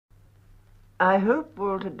I hope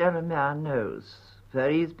Walter de La Mare knows, for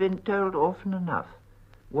he's been told often enough,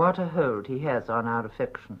 what a hold he has on our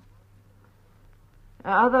affection.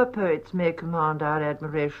 Other poets may command our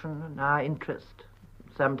admiration and our interest,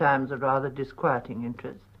 sometimes a rather disquieting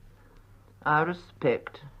interest, our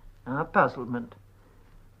respect, our puzzlement.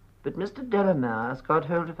 But Mr. de La Mare has got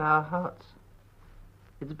hold of our hearts.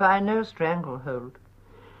 It's by no stranglehold.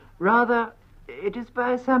 Rather, it is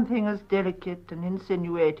by something as delicate and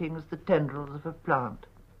insinuating as the tendrils of a plant,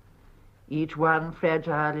 each one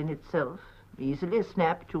fragile in itself, easily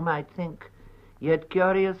snapped, you might think, yet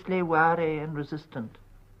curiously wary and resistant,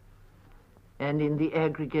 and in the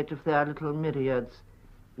aggregate of their little myriads,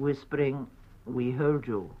 whispering, "We hold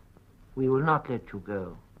you, we will not let you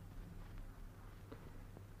go."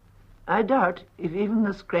 I doubt if even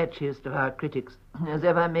the scratchiest of our critics has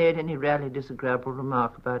ever made any really disagreeable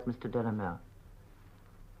remark about Mr. de La Mare.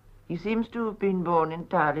 He seems to have been born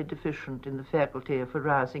entirely deficient in the faculty of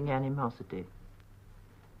arousing animosity.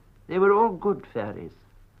 They were all good fairies,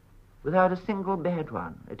 without a single bad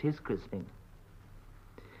one at his christening.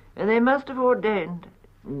 And they must have ordained,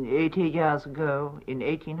 80 years ago, in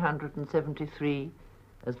 1873,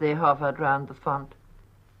 as they hovered round the font,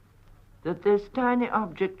 that this tiny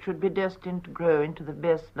object should be destined to grow into the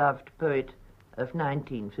best-loved poet of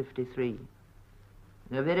 1953.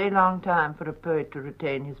 A very long time for a poet to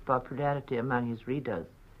retain his popularity among his readers,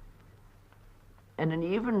 and an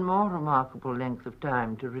even more remarkable length of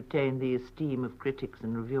time to retain the esteem of critics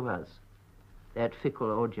and reviewers, that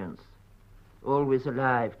fickle audience, always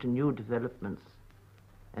alive to new developments,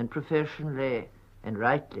 and professionally and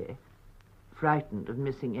rightly frightened of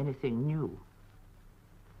missing anything new.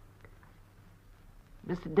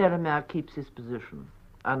 Mr. de La Mare keeps his position,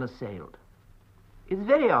 unassailed. It's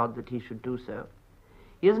very odd that he should do so.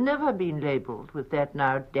 He has never been labelled with that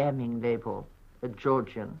now damning label, a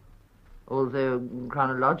Georgian, although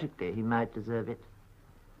chronologically he might deserve it.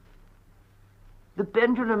 The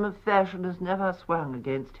pendulum of fashion has never swung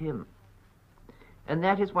against him, and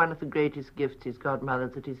that is one of the greatest gifts his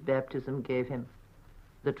godmothers at his baptism gave him,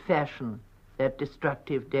 that fashion, that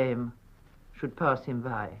destructive dame, should pass him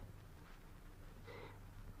by.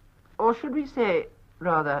 Or should we say,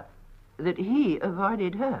 rather, that he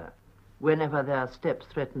avoided her whenever their steps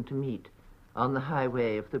threatened to meet on the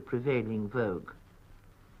highway of the prevailing vogue.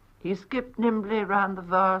 He skipped nimbly round the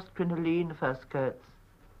vast crinoline of her skirts,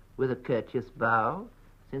 with a courteous bow,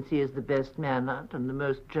 since he is the best-mannered and the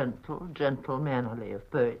most gentle-mannerly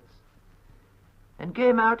of poets, and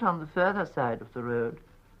came out on the further side of the road,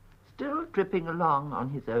 still tripping along on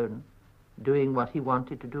his own, doing what he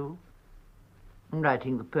wanted to do, and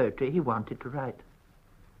writing the poetry he wanted to write.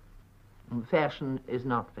 And fashion is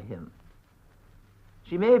not for him.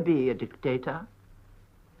 She may be a dictator,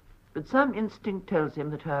 but some instinct tells him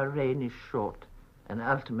that her reign is short and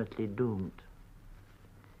ultimately doomed.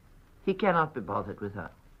 He cannot be bothered with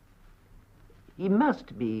her. He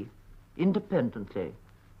must be, independently,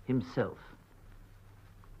 himself.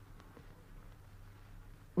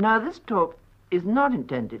 Now, this talk is not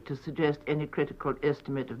intended to suggest any critical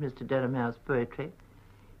estimate of Mr. de La Mare's poetry.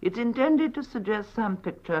 It's intended to suggest some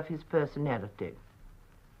picture of his personality.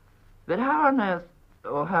 But how on earth,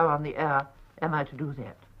 or how on the air, am I to do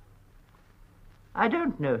that? I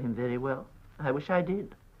don't know him very well. I wish I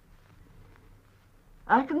did.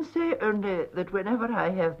 I can say only that whenever I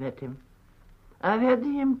have met him, I've had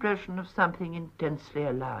the impression of something intensely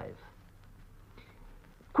alive,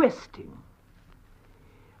 questing,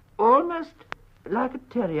 almost like a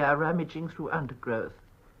terrier rummaging through undergrowth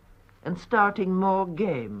and starting more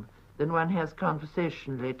game than one has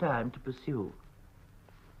conversationally time to pursue.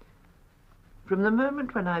 From the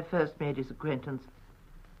moment when I first made his acquaintance,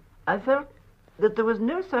 I felt that there was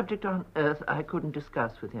no subject on earth I couldn't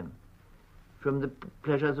discuss with him, from the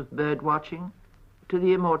pleasures of bird watching to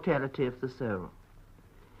the immortality of the soul.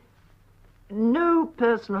 No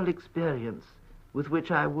personal experience with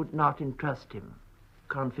which I would not entrust him,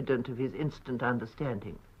 confident of his instant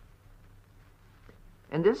understanding.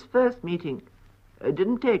 And this first meeting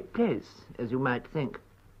didn't take place, as you might think,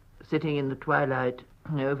 sitting in the twilight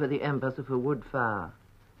over the embers of a wood fire,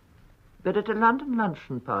 but at a London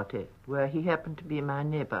luncheon party where he happened to be my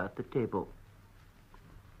neighbour at the table.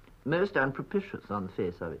 Most unpropitious on the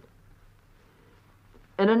face of it.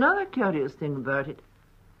 And another curious thing about it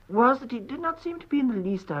was that he did not seem to be in the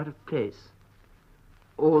least out of place,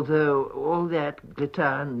 although all that glitter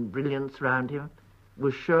and brilliance round him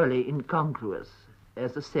was surely incongruous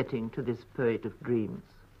as a setting to this poet of dreams.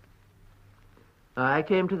 I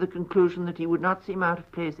came to the conclusion that he would not seem out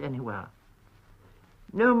of place anywhere,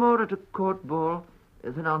 no more at a court ball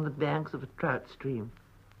than on the banks of a trout stream.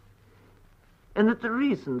 and that the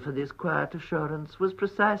reason for this quiet assurance was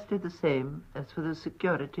precisely the same as for the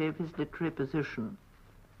security of his literary position,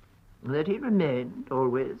 that he remained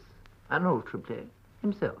always, unalterably,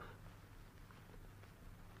 himself.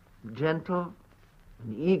 Gentle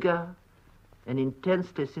and eager and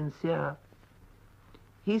intensely sincere,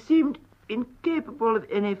 he seemed incapable of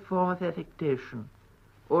any form of affectation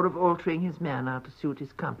or of altering his manner to suit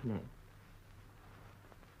his company.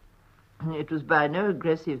 It was by no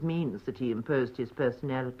aggressive means that he imposed his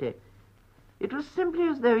personality. It was simply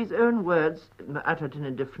as though his own words, uttered in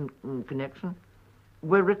a different connection,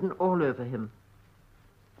 were written all over him.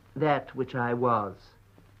 That which I was,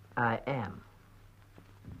 I am.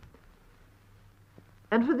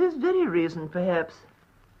 And for this very reason, perhaps,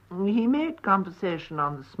 he made conversation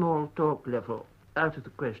on the small talk level out of the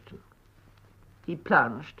question. He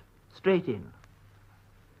plunged straight in.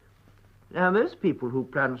 Now, most people who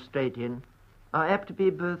plunge straight in are apt to be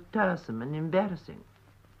both tiresome and embarrassing.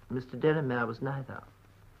 Mr. de La Mare was neither.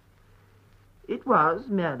 It was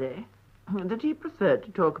merely that he preferred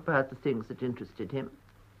to talk about the things that interested him,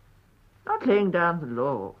 not laying down the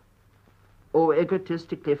law or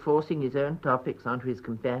egotistically forcing his own topics onto his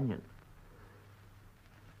companion,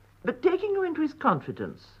 but taking you into his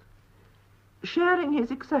confidence, sharing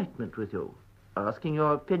his excitement with you, asking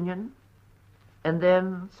your opinion, and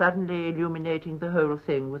then suddenly illuminating the whole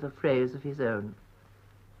thing with a phrase of his own,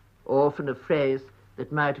 often a phrase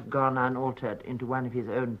that might have gone unaltered into one of his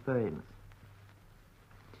own poems.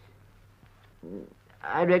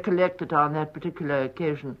 I recollect that on that particular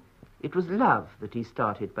occasion it was love that he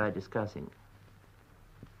started by discussing.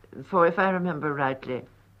 For if I remember rightly,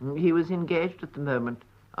 he was engaged at the moment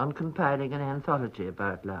on compiling an anthology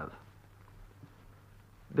about love.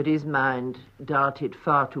 But his mind darted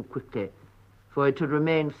far too quickly for it to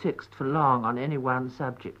remain fixed for long on any one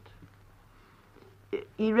subject.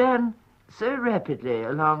 He ran so rapidly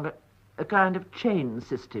along a kind of chain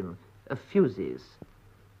system of fuses,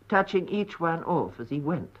 touching each one off as he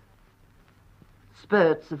went.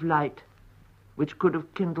 Spurts of light which could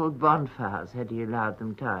have kindled bonfires had he allowed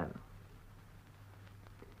them time.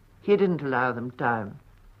 He didn't allow them time.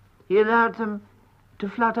 He allowed them to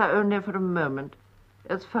flutter only for a moment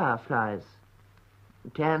as fireflies,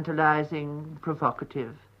 tantalizing,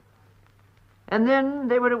 provocative. And then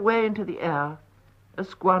they were away into the air, a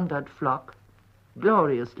squandered flock,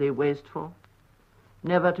 gloriously wasteful,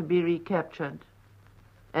 never to be recaptured,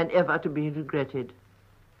 and ever to be regretted,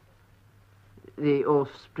 the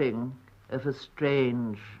offspring of a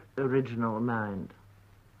strange, original mind.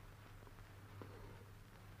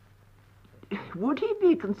 Would he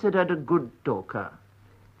be considered a good talker,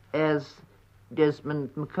 as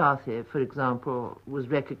Desmond McCarthy, for example, was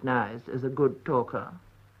recognized as a good talker?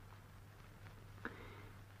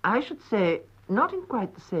 I should say not in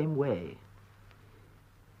quite the same way.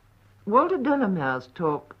 Walter de La Mare's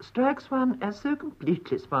talk strikes one as so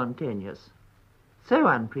completely spontaneous, so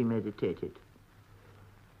unpremeditated.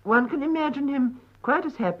 One can imagine him quite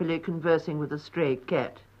as happily conversing with a stray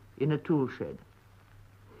cat in a tool shed.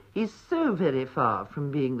 He's so very far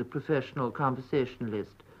from being the professional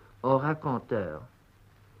conversationalist or raconteur.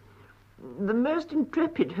 The most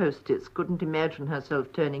intrepid hostess couldn't imagine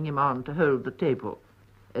herself turning him on to hold the table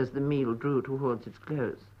as the meal drew towards its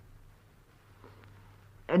close.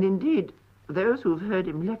 And indeed, those who've heard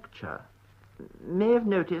him lecture may have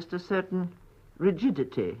noticed a certain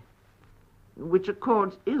rigidity which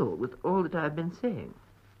accords ill with all that I've been saying.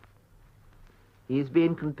 He's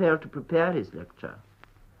been compelled to prepare his lecture.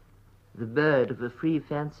 The bird of a free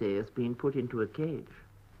fancy has been put into a cage.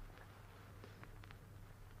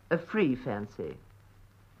 A free fancy.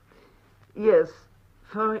 Yes,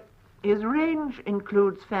 for his range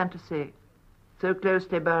includes fantasy, so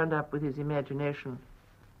closely bound up with his imagination,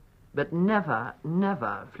 but never,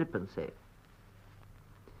 never flippancy.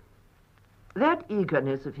 That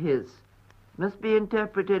eagerness of his must be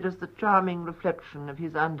interpreted as the charming reflection of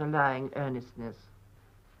his underlying earnestness.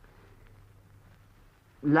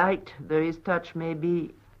 Light though his touch may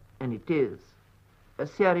be, and it is, a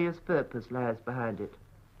serious purpose lies behind it.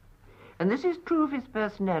 And this is true of his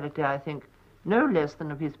personality, I think, no less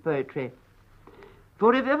than of his poetry.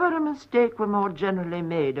 For if ever a mistake were more generally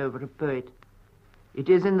made over a poet, it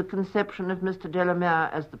is in the conception of Mr. de La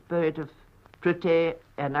Mare as the poet of pretty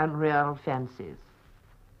and unreal fancies.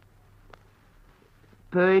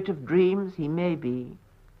 Poet of dreams he may be,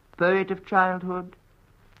 poet of childhood,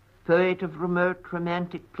 poet of remote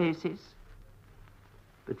romantic places,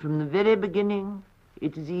 but from the very beginning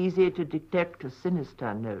it is easy to detect a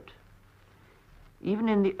sinister note, even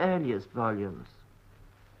in the earliest volumes.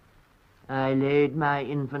 I laid my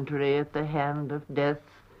inventory at the hand of death,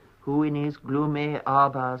 who in his gloomy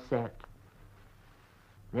arbour sat.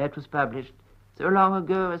 That was published so long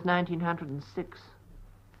ago as 1906.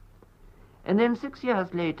 And then 6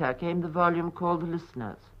 years later came the volume called The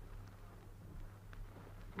Listeners,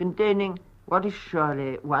 containing what is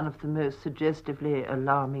surely one of the most suggestively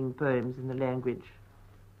alarming poems in the language.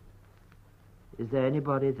 "Is there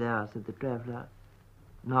anybody there?" said the traveller,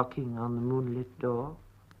 knocking on the moonlit door.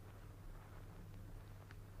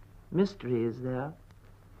 Mystery is there,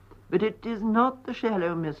 but it is not the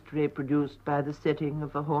shallow mystery produced by the setting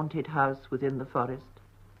of a haunted house within the forest,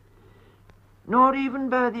 nor even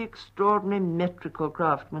by the extraordinary metrical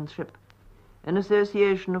craftsmanship and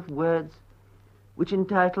association of words which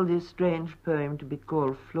entitle this strange poem to be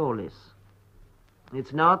called flawless.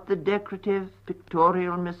 It's not the decorative,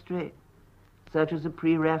 pictorial mystery such as a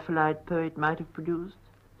pre-Raphaelite poet might have produced,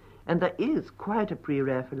 and there is quite a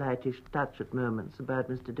pre-Raphaelitish touch at moments about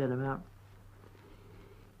Mr. de La Mare.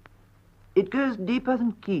 It goes deeper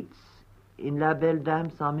than Keats in La Belle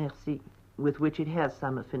Dame sans Merci, with which it has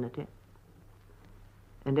some affinity.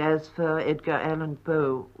 And as for Edgar Allan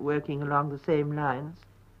Poe, working along the same lines,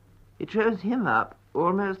 it shows him up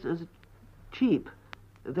almost as a cheap,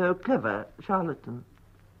 though clever, charlatan.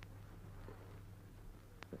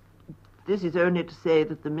 This is only to say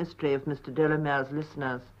that the mystery of Mr. de La Mare's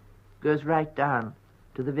Listeners goes right down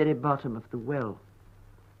to the very bottom of the well.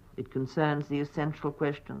 It concerns the essential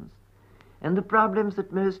questions and the problems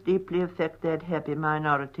that most deeply affect that happy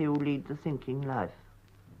minority who lead the thinking life.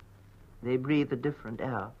 They breathe a different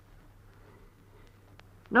air.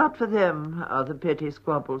 Not for them are the petty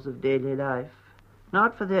squabbles of daily life,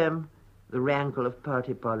 not for them the rankle of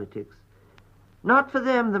party politics, not for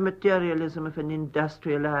them the materialism of an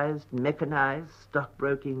industrialized, mechanized,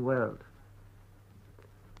 stockbroking world.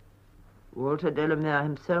 Walter de La Mare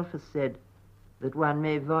himself has said that one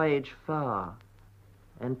may voyage far,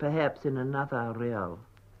 and perhaps in another real.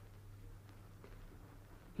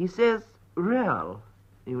 He says real,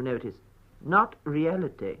 you notice, not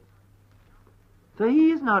reality. For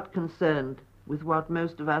he is not concerned with what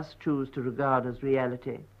most of us choose to regard as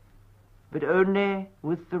reality, but only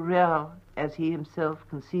with the real as he himself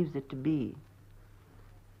conceives it to be,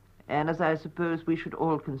 and as I suppose we should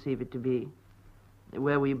all conceive it to be,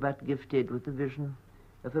 were we but gifted with the vision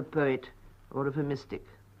of a poet or of a mystic.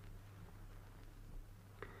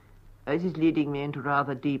 This is leading me into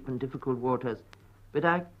rather deep and difficult waters, but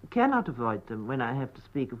I cannot avoid them when I have to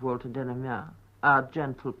speak of Walter de La Mare, our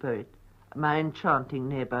gentle poet. My enchanting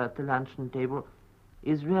neighbor at the luncheon table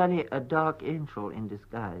is really a dark angel in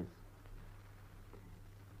disguise.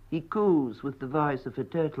 He coos with the voice of a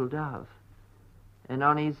turtle dove, and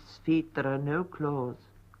on his feet there are no claws,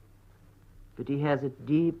 but he has a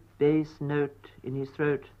deep bass note in his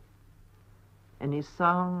throat, and his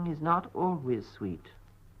song is not always sweet.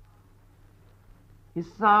 His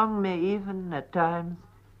song may even, at times,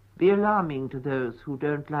 be alarming to those who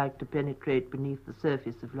don't like to penetrate beneath the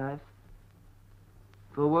surface of life.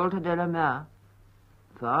 For Walter de La Mare,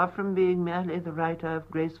 far from being merely the writer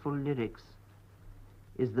of graceful lyrics,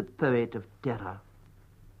 is the poet of terror.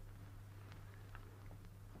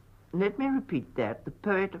 Let me repeat that, the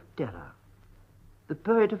poet of terror, the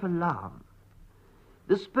poet of alarm,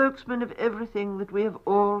 the spokesman of everything that we have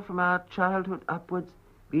all from our childhood upwards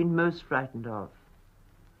been most frightened of,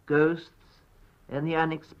 ghosts and the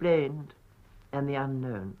unexplained and the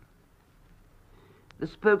unknown. The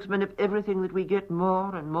spokesman of everything that we get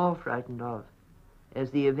more and more frightened of as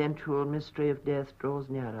the eventual mystery of death draws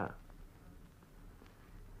nearer.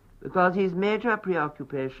 Because his major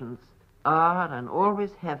preoccupations are and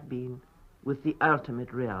always have been with the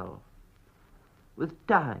ultimate real, with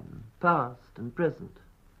time, past and present.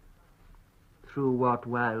 Through what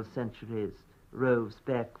wild centuries roves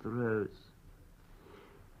back the rose?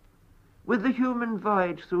 With the human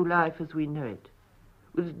voyage through life as we know it,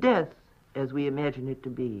 with death as we imagine it to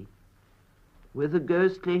be, with the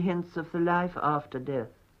ghostly hints of the life after death,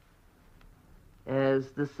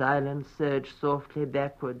 as the silence surged softly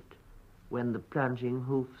backward when the plunging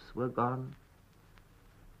hoofs were gone,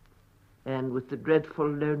 and with the dreadful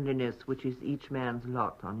loneliness which is each man's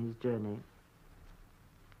lot on his journey.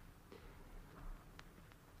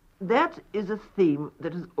 That is a theme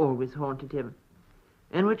that has always haunted him,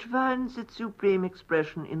 and which finds its supreme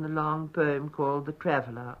expression in the long poem called The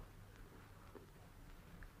Traveller,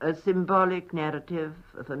 a symbolic narrative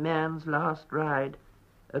of a man's last ride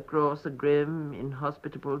across a grim,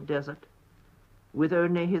 inhospitable desert, with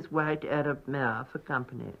only his white Arab mare for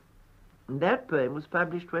company. And that poem was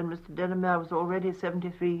published when Mr. de La Mare was already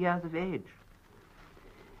 73 years of age.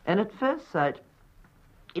 And at first sight,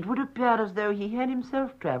 it would appear as though he had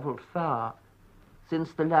himself travelled far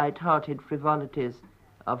since the light-hearted frivolities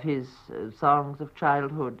of his songs of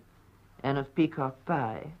childhood and of peacock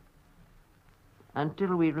pie,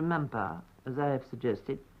 until we remember, as I have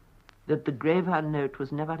suggested, that the grave-hound note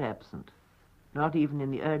was never absent, not even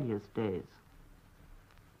in the earliest days.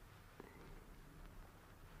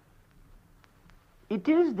 It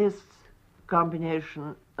is this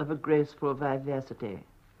combination of a graceful vivacity,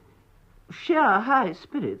 sheer high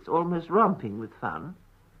spirits almost romping with fun,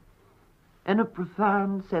 and a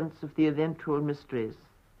profound sense of the eventual mysteries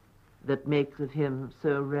that makes of him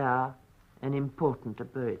so rare and important a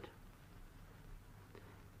poet.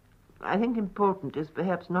 I think important is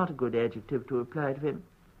perhaps not a good adjective to apply to him.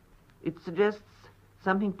 It suggests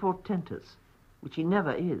something portentous, which he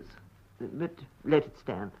never is, but let it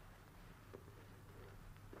stand.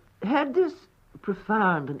 Had this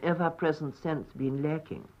profound and ever-present sense been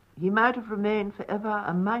lacking, he might have remained forever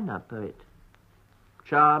a minor poet,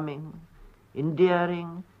 charming,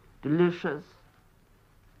 endearing, delicious,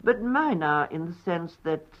 but minor in the sense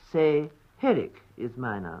that, say, Herrick is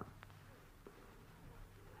minor.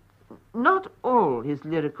 Not all his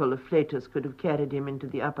lyrical afflatus could have carried him into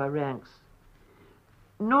the upper ranks,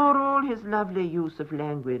 nor all his lovely use of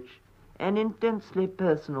language and intensely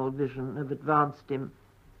personal vision have advanced him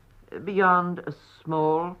beyond a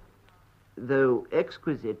small, though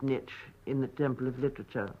exquisite niche in the temple of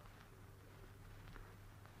literature.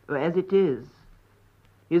 As it is,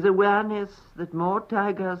 his awareness that more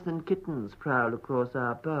tigers than kittens prowl across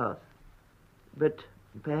our path. But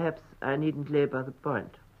perhaps I needn't labor the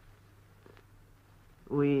point.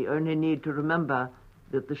 We only need to remember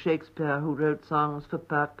that the Shakespeare who wrote songs for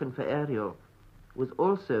Puck and for Ariel was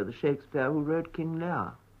also the Shakespeare who wrote King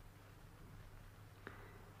Lear.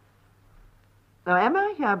 Now, am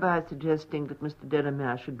I hereby suggesting that Mr. de La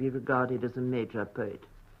Mare should be regarded as a major poet?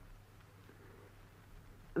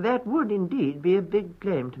 That would indeed be a big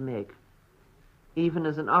claim to make, even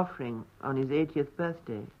as an offering on his 80th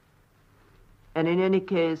birthday. And in any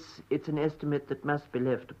case, it's an estimate that must be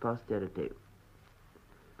left to posterity.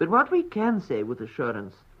 But what we can say with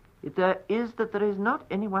assurance is that there is not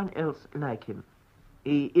anyone else like him.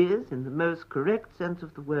 He is, in the most correct sense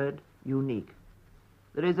of the word, unique.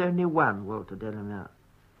 There is only one Walter de La Mare.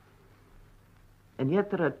 And yet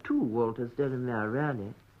there are two Walters de La Mare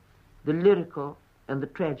rarely, the lyrical and the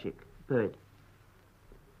tragic poet.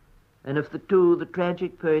 And of the two, the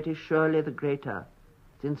tragic poet is surely the greater,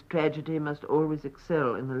 since tragedy must always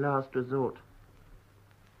excel in the last resort.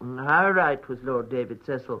 And how right was Lord David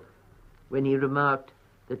Cecil when he remarked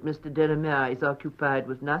that Mr. de La Mare is occupied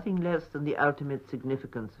with nothing less than the ultimate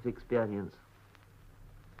significance of experience.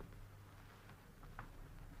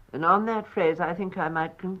 And on that phrase I think I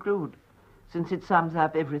might conclude, since it sums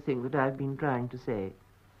up everything that I've been trying to say.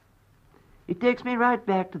 It takes me right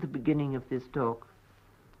back to the beginning of this talk,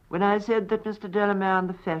 when I said that Mr. de La Mare and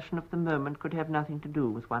the fashion of the moment could have nothing to do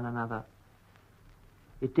with one another.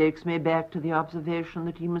 It takes me back to the observation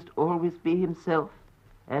that he must always be himself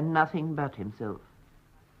and nothing but himself.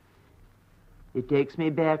 It takes me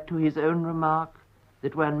back to his own remark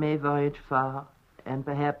that one may voyage far and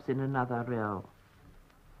perhaps in another realm.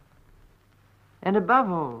 And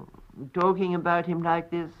above all, talking about him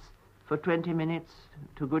like this for 20 minutes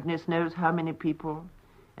to goodness knows how many people,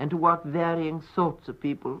 and to what varying sorts of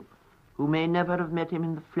people who may never have met him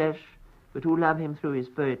in the flesh, but who love him through his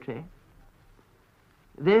poetry.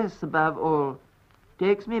 This, above all,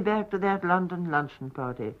 takes me back to that London luncheon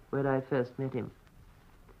party where I first met him,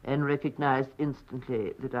 and recognized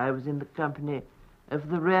instantly that I was in the company of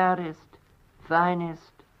the rarest,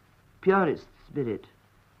 finest, purest spirit.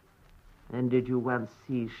 And did you once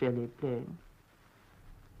see Shelley playing?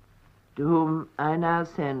 To whom I now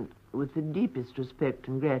send, with the deepest respect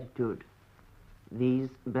and gratitude, these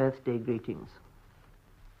birthday greetings.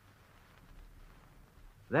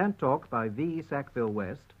 That talk by Vita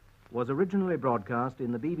Sackville-West was originally broadcast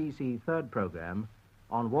in the BBC third programme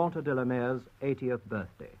on Walter de La Mare's 80th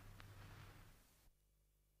birthday.